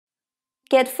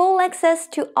Get full access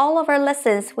to all of our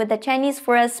lessons with the Chinese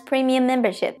for Us Premium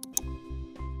membership.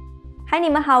 Hi, 你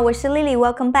们好，我是 Lily.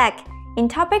 Welcome back. In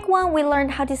Topic 1, we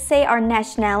learned how to say our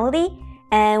nationality,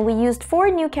 and we used 4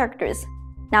 new characters.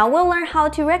 Now we'll learn how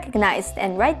to recognize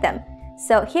and write them.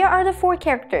 So here are the 4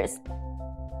 characters.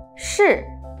 是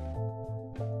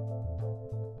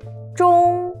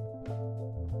中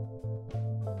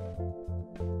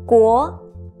国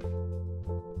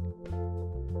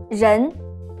人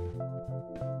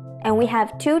And we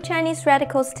have 2 Chinese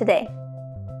radicals today.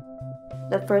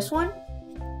 The first one,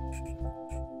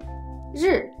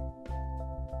 日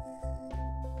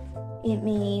It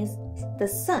means the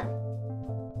sun.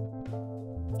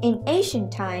 In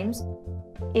ancient times,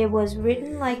 it was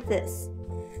written like this.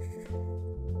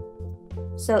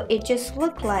 So it just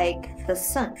looked like the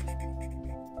sun.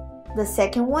 The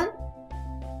second one,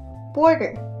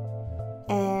 border.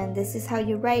 And this is how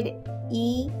you write it.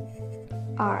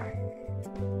 E-R.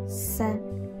 Sun.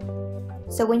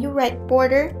 So when you write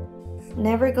border,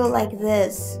 never go like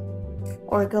this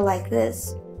or go like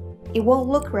this. It won't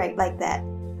look right like that.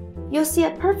 You'll see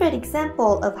a perfect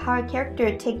example of how a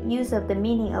character takes use of the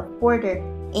meaning of border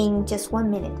in just 1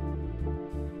 minute.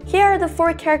 Here are the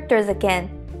 4 characters again.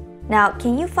 Now,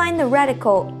 can you find the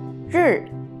radical 日,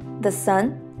 the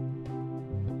sun?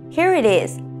 Here it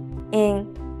is in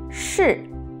是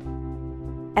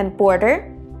and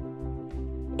border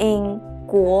in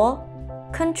国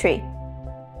country.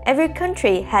 Every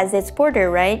country has its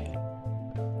border, right?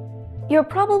 You're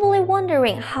probably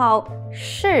wondering how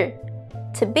是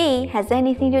to be has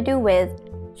anything to do with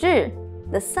日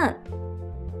the sun.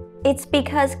 It's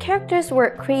because characters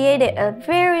were created a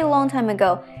very long time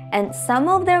ago and some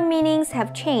of their meanings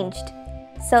have changed.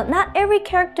 So not every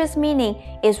character's meaning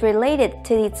is related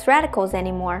to its radicals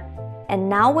anymore. And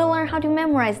now we'll learn how to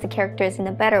memorize the characters in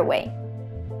a better way.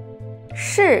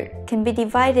 是 can be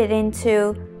divided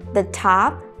into the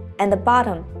top and the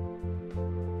bottom.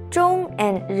 中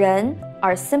and 人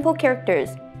are simple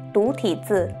characters, 独体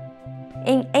字.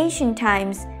 In ancient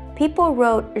times, people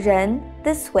wrote 人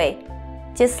this way,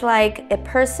 just like a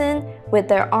person with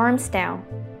their arms down.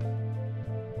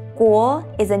 国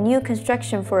is a new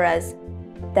construction for us,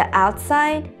 the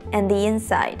outside and the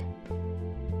inside.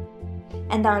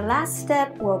 And our last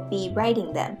step will be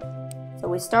writing them. So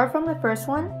we start from the first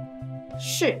one.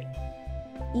 是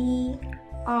 1,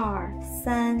 2, 3, 4,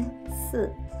 5, 6,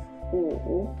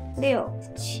 7,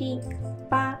 8,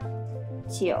 9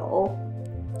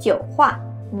 9画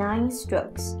 9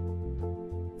 strokes.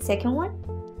 Second one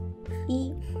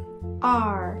 1,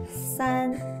 2,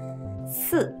 3,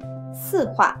 4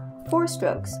 4画 4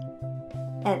 strokes.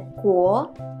 And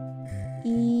国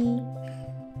 1,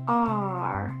 2,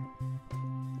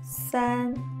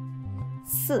 3,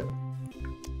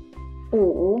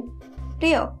 4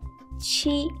 5, 6,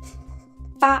 7, 8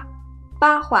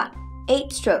 8画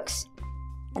 8 strokes.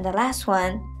 And the last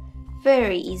one,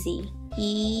 very easy,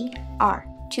 1,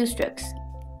 2 strokes.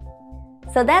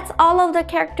 So that's all of the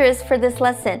characters for this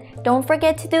lesson. Don't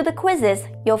forget to do the quizzes.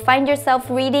 You'll find yourself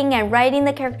reading and writing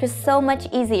the characters so much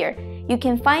easier. You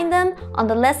can find them on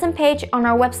the lesson page on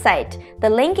our website. The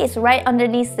link is right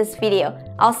underneath this video.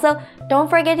 Also,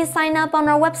 don't forget to sign up on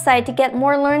our website to get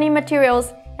more learning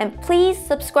materials. And please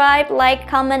subscribe, like,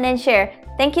 comment, and share.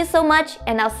 Thank you so much,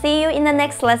 and I'll see you in the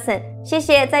next lesson. 谢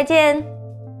谢，再见。